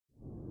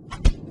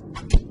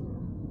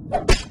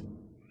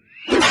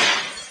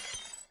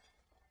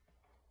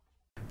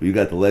You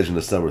got the Legend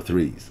of Summer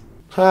 3's.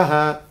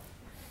 Haha.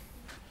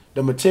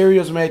 The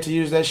materials made to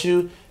use that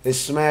shoe is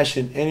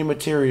smashing any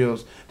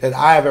materials that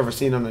I have ever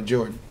seen on a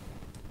Jordan.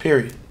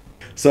 Period.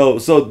 So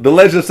the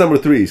Legend of Summer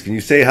 3's, can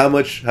you say how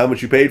much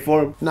you paid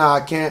for them? Nah,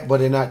 I can't, but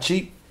they're not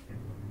cheap.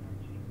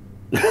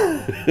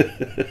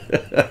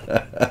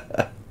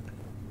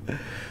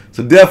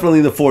 So definitely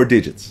in the 4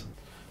 digits.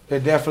 They're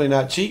definitely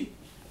not cheap.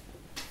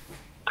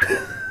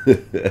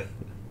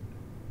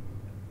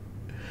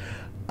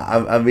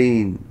 I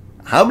mean,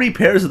 how many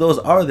pairs of those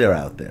are there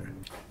out there?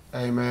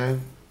 Hey,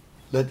 man,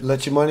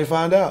 let your money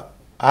find out.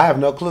 I have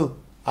no clue.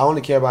 I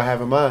only care about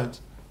having mine.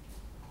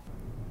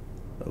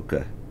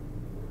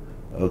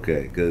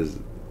 Okay, because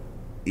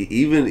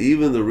even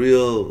the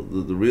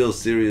real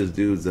serious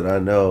dudes that I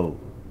know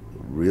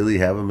really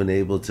haven't been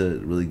able to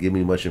really give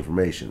me much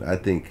information. I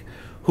think,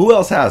 who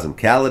else has them?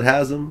 Khaled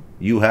has them.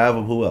 You have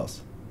them. Who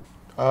else?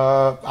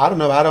 I don't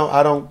know. I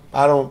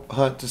don't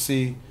hunt to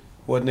see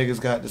what niggas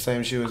got the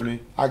same shoe as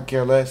me. I could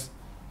care less,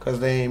 cause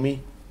they ain't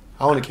me.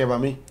 I only care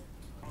about me.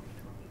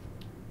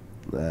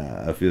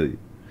 Nah, I feel you.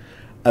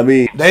 I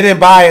mean, they didn't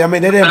buy it. I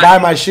mean, they didn't buy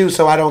my shoe,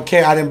 so I don't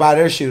care. I didn't buy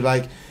their shoe.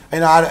 Like, you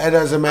know, it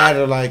doesn't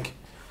matter. Like,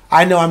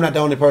 I know I'm not the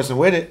only person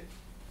with it.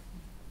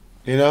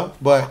 You know,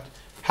 but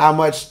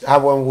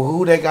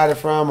who they got it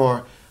from,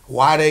 or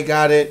why they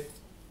got it,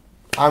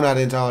 I'm not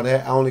into all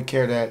that. I only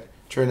care that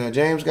Trinidad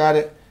James got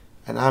it,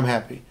 and I'm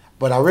happy.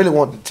 But I really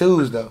want the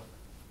 2's though.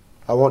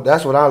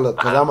 That's what I look,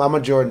 because I'm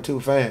a Jordan 2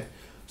 fan.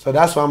 So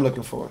that's what I'm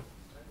looking for.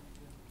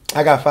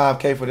 I got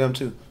 $5K for them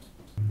too.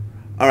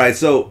 All right,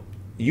 so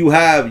you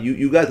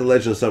got the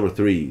Legend of Summer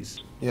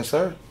 3's. Yes,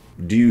 sir.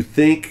 Do you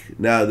think,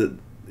 now that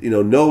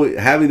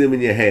having them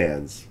in your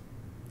hands,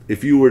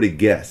 if you were to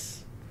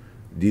guess,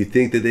 do you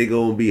think that they're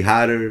gonna be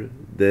hotter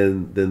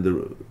than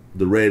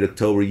the Red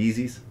October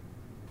Yeezys?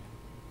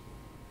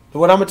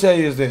 What I'm gonna tell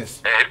you is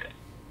this.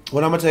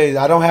 What I'm gonna tell you is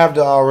I don't have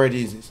the All Red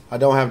Yeezys. I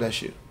don't have that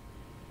shoe.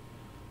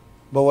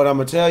 But what I'm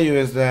gonna tell you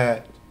is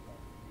that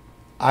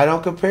I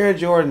don't compare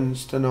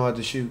Jordans to no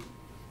other shoe.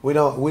 I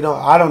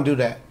don't do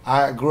that.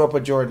 I grew up a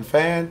Jordan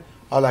fan.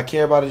 All I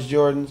care about is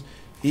Jordans.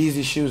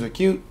 Easy shoes are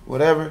cute,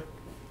 whatever.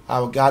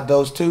 I got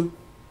those too.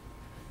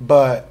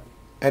 But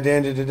at the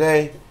end of the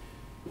day,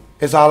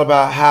 it's all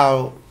about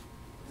how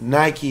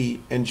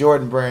Nike and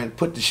Jordan brand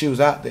put the shoes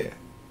out there.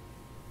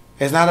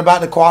 It's not about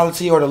the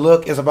quality or the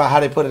look. It's about how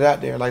they put it out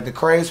there. Like the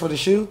craze for the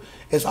shoe,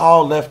 it's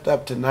all left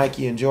up to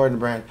Nike and Jordan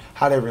brand,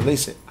 how they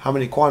release it, how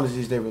many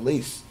quantities they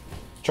release.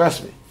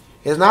 Trust me.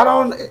 It's not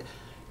on,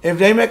 if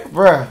they make,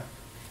 bruh,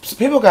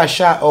 people got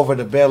shot over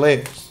the Bel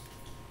Airs.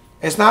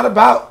 It's not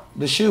about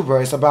the shoe,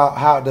 bro. It's about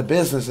how the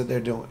business that they're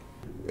doing.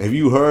 Have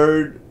you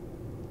heard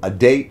a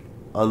date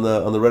on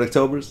the Red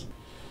Octobers?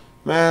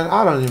 Man,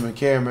 I don't even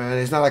care, man.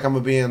 It's not like I'm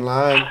gonna be in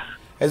line.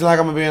 It's not like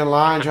I'm gonna be in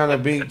line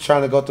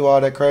trying to go through all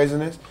that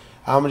craziness.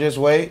 I'm gonna just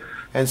wait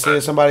and see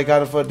if somebody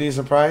got it for a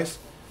decent price,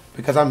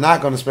 because I'm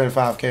not gonna spend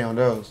 $5K on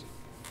those.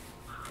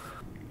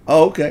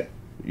 Oh, okay.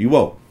 You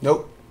won't?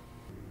 Nope.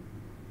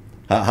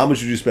 How much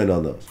did you spend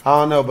on those?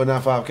 I don't know, but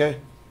not $5K.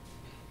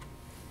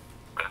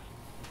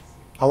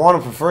 I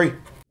want them for free.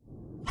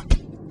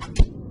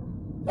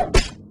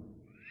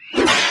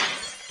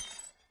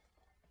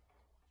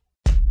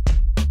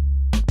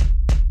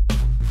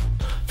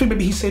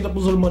 Maybe he saved up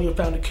his little money and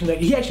found a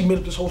Connect. He actually made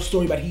up this whole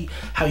story about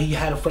how he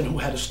had a friend who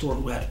had a store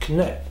who had a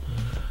Connect.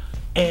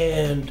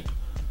 And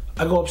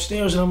I go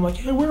upstairs and I'm like,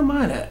 hey, where am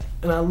I at?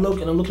 And I'm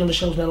looking on the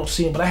shelves and I don't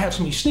see him. But I have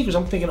so many sneakers,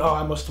 I'm thinking, oh,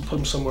 I must have put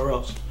them somewhere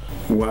else.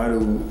 Why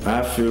do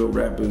I feel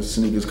rappers'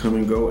 sneakers come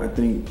and go? I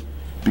think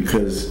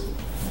because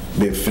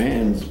they're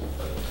fans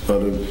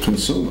of the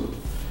consumer.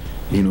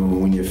 You know,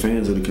 when you're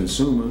fans of the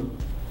consumer,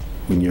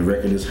 when your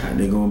record is hot,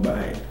 they're gonna buy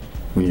it.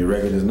 When your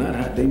record is not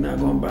hot, they're not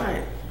gonna buy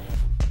it.